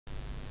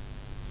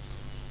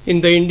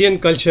In the Indian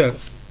culture,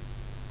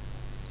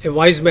 a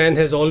wise man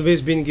has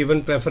always been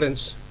given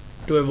preference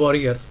to a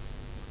warrior.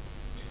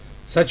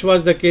 Such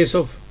was the case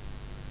of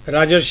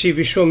Rajarshi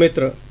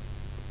Vishwamitra.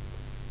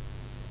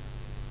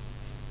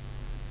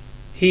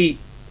 He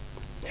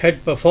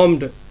had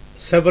performed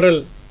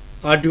several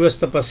arduous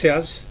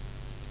tapasyas.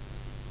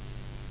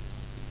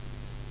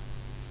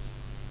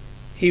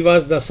 He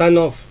was the son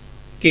of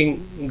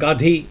King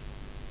Gadhi.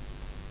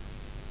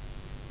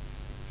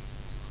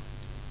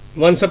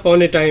 Once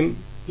upon a time,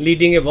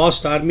 leading a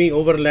vast army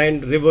over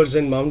land, rivers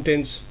and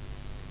mountains,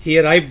 he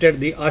arrived at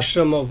the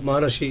ashram of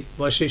Brahmarshi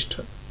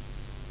Vasishtha.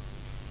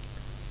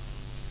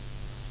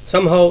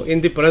 Somehow,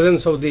 in the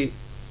presence of the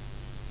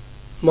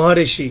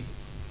Maharishi,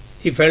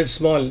 he felt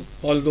small,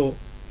 although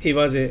he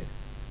was a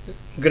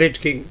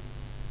great king.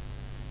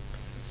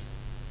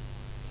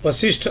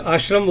 Vasishtha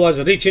ashram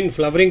was rich in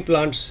flowering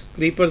plants,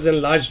 creepers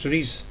and large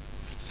trees.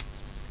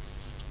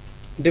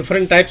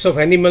 Different types of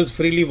animals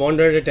freely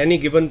wandered at any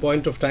given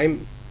point of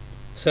time.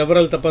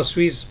 Several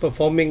tapasvis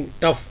performing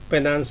tough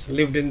penance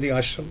lived in the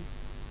ashram.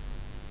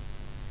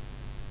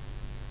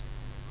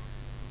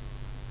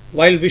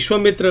 While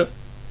Vishwamitra,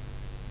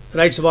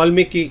 writes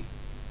Valmiki,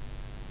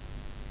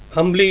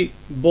 humbly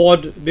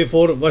bowed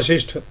before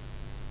Vasishtha,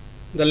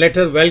 the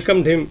latter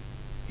welcomed him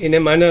in a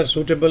manner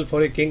suitable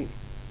for a king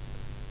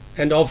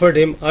and offered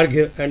him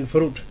arghya and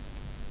fruit.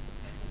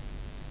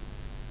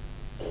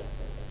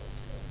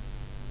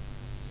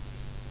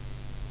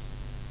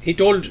 He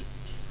told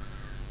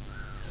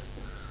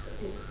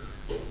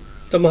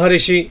the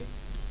Maharishi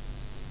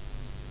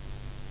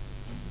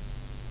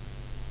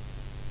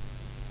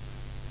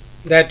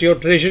that your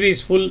treasury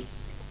is full,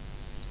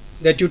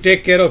 that you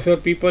take care of your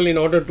people in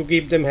order to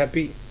keep them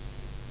happy.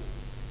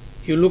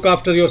 You look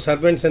after your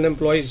servants and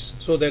employees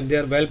so that they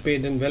are well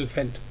paid and well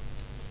fed.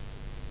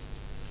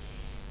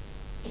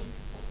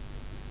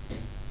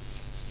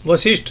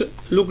 Vasishtha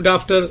looked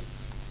after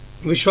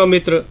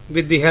Vishwamitra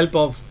with the help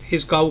of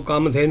his cow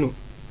Kamadhenu.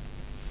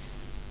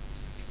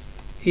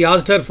 He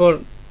asked her for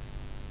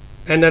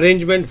an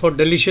arrangement for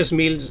delicious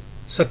meals,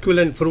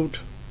 succulent fruit,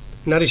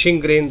 nourishing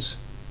grains,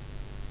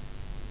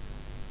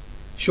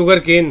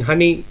 sugarcane,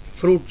 honey,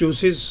 fruit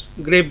juices,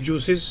 grape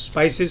juices,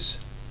 spices.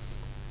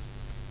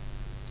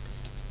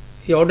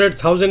 He ordered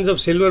thousands of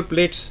silver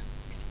plates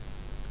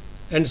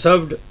and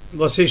served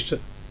Vasishtha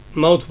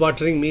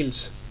mouth-watering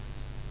meals.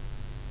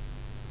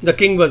 The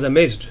king was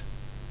amazed.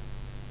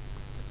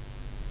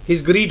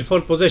 His greed for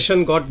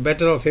possession got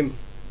better of him.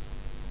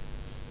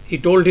 He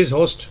told his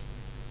host,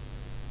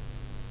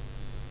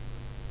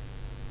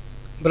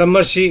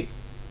 Brahmarshi,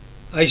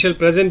 I shall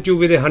present you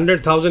with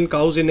 100,000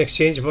 cows in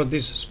exchange for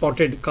this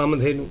spotted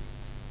Kamadhenu.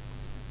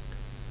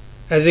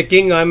 As a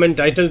king, I am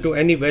entitled to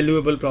any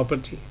valuable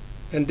property,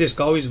 and this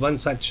cow is one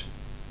such.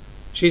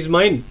 She is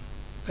mine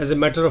as a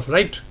matter of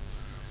right.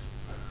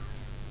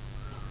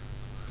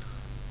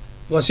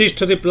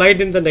 Vasishtha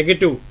replied in the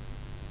negative.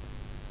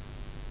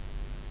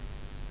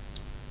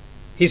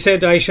 He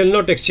said, I shall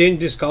not exchange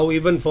this cow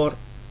even for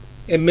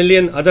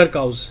 1,000,000 other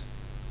cows,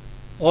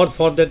 or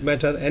for that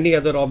matter any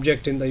other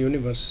object in the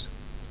universe.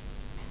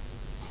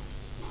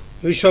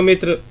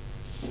 Vishwamitra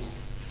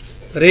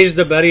raised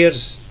the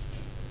barriers.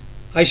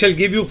 I shall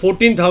give you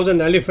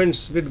 14,000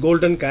 elephants with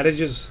golden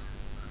carriages.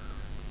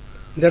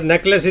 Their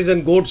necklaces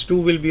and goats too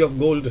will be of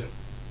gold.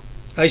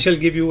 I shall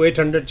give you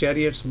 800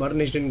 chariots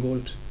burnished in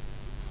gold.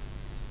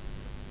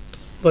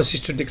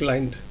 Vasishtha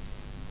declined.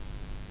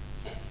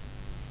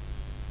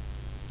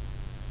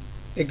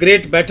 A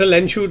great battle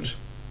ensued.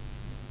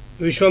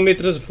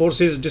 Vishwamitra's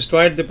forces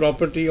destroyed the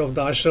property of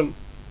the ashram.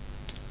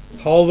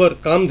 However,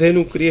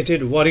 Kamadhenu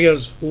created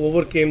warriors who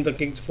overcame the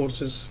king's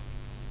forces.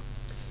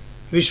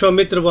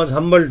 Vishwamitra was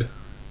humbled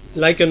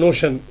like an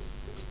ocean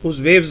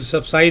whose waves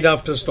subside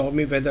after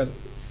stormy weather.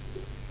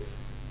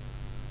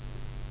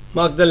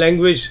 Mark the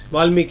language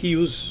Valmiki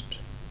used.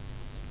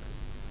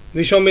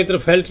 Vishwamitra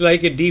felt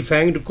like a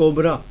defanged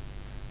cobra.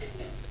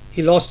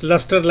 He lost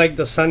luster like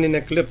the sun in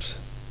eclipse.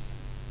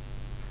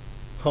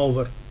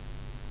 However,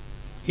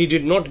 he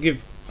did not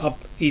give up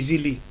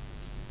easily.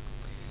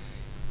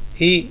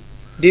 He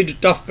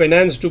did tough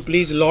penance to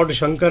please Lord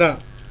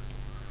Shankara.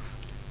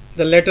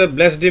 The latter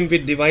blessed him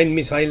with divine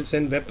missiles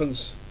and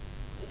weapons.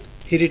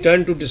 He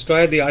returned to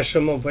destroy the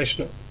ashram of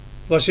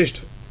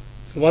Vasishtha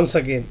once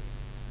again.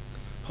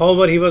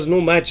 However, he was no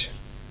match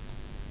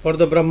for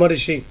the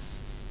Brahmarshi,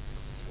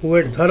 who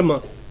had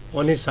dharma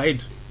on his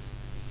side.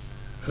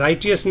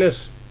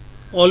 Righteousness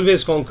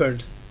always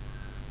conquered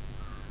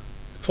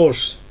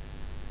force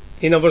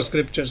in our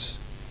scriptures.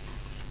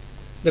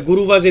 The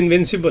Guru was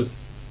invincible.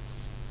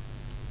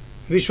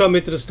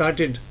 Vishwamitra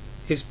started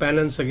his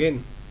penance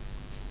again.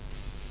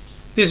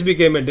 This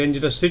became a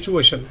dangerous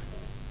situation.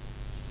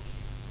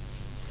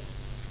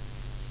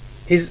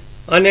 His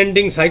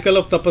unending cycle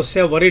of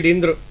tapasya worried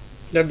Indra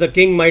that the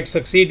king might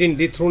succeed in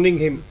dethroning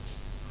him.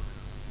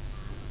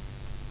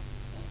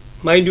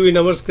 Mind you, in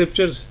our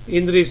scriptures,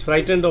 Indra is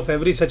frightened of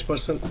every such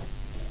person.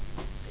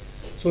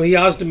 So he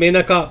asked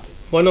Menaka,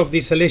 one of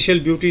the celestial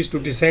beauties, to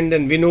descend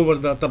and win over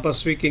the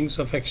tapasvi king's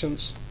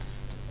affections.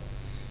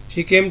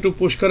 She came to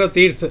Pushkara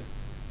Tirth,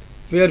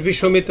 where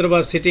Vishwamitra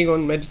was sitting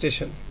on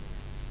meditation.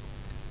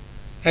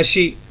 As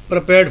she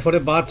prepared for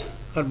a bath,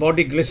 her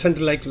body glistened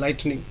like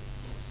lightning.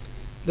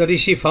 The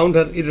rishi found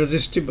her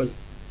irresistible.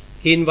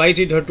 He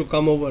invited her to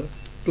come over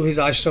to his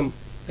ashram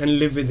and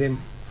live with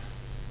him.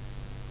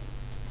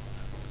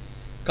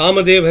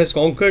 Kamadev has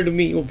conquered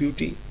me, O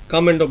beauty.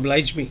 Come and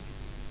oblige me,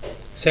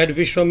 said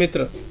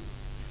Vishwamitra.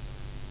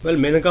 Well,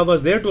 Menaka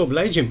was there to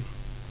oblige him.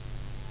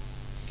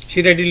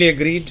 She readily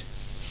agreed.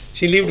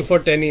 She lived for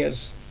 10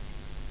 years.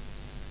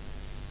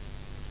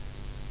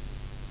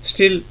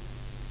 Still,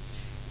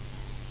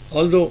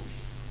 although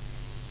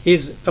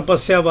his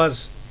tapasya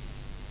was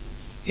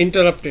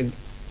interrupted,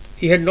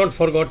 he had not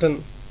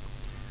forgotten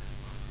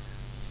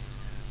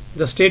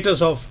the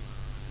status of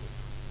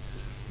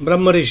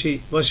Brahmarshi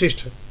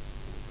Vasishtha.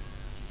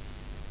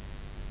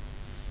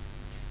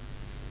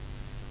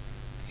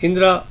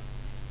 Indra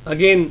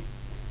again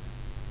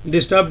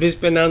disturbed his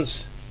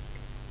penance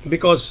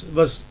because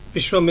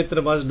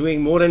Vishwamitra was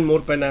doing more and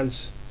more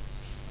penance.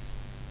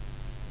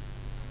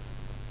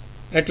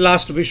 At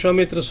last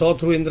Vishwamitra saw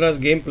through Indra's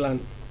game plan,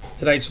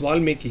 writes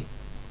Valmiki.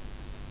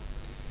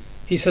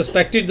 He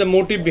suspected the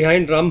motive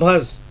behind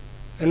Rambha's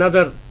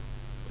another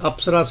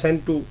Apsara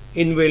sent to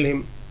inveigle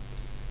him.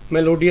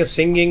 Melodious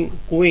singing,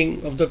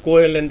 cooing of the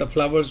koel and the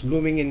flowers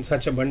blooming in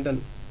such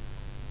abundance.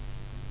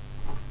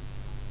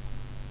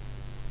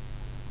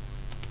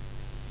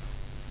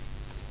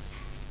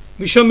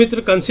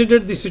 Vishwamitra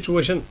considered the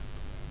situation.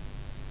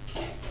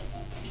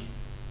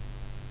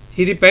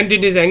 He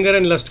repented his anger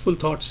and lustful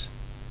thoughts.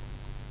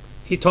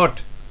 He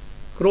thought,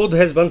 Krodh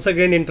has once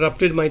again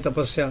interrupted my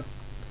tapasya.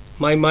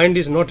 My mind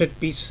is not at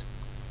peace.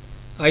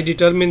 I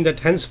determine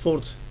that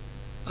henceforth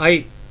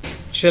I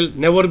shall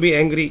never be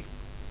angry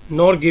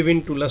nor give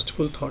in to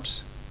lustful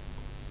thoughts.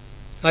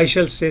 I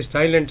shall stay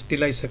silent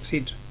till I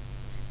succeed.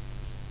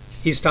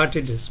 He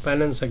started his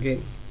penance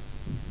again.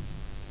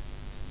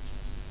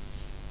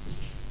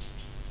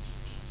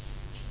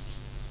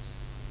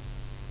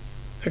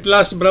 At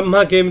last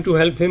Brahma came to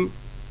help him.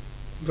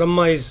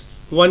 Brahma is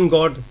one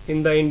god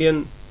in the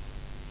Indian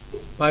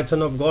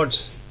pantheon of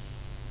gods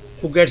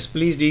who gets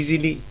pleased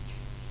easily,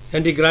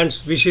 and he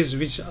grants wishes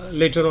which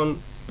later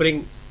on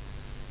bring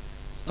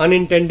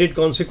unintended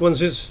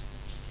consequences.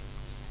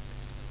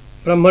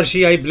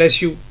 Brahmarshi, I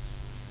bless you.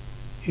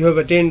 You have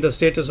attained the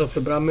status of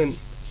a Brahmin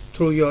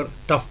through your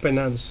tough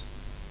penance.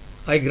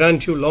 I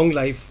grant you long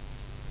life.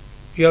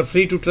 You are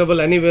free to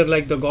travel anywhere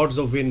like the gods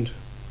of wind.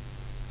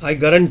 I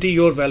guarantee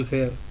your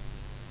welfare.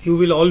 You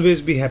will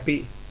always be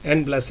happy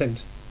and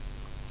blessed.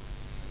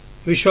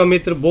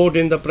 Vishwamitra bowed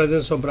in the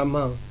presence of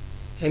Brahma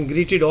and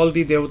greeted all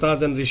the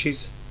devatas and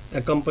rishis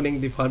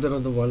accompanying the father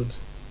of the world.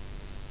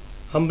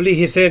 Humbly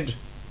he said,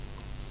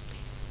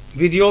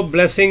 with your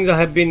blessings I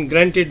have been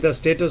granted the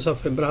status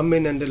of a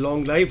Brahmin and a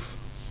long life.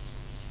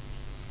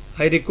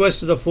 I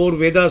request the 4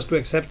 Vedas to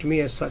accept me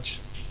as such.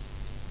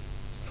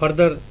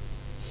 Further,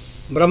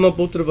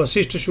 Brahmaputra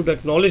Vasishtha should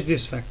acknowledge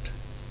this fact.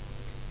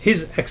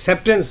 His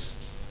acceptance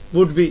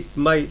would be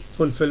my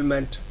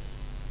fulfillment.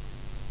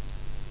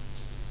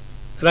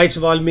 Writes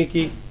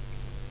Valmiki,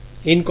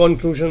 in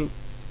conclusion,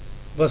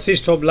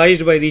 Vasishtha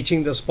obliged by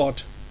reaching the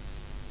spot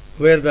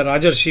where the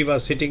Rajarshi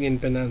was sitting in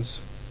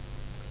penance.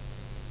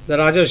 The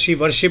Rajarshi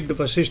worshipped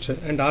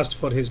Vasishtha and asked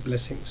for his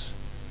blessings.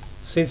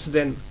 Since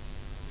then,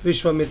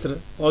 Vishwamitra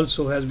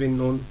also has been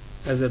known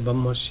as a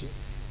Brahmarshi.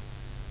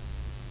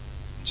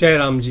 Jai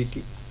Ram Ji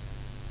Ki.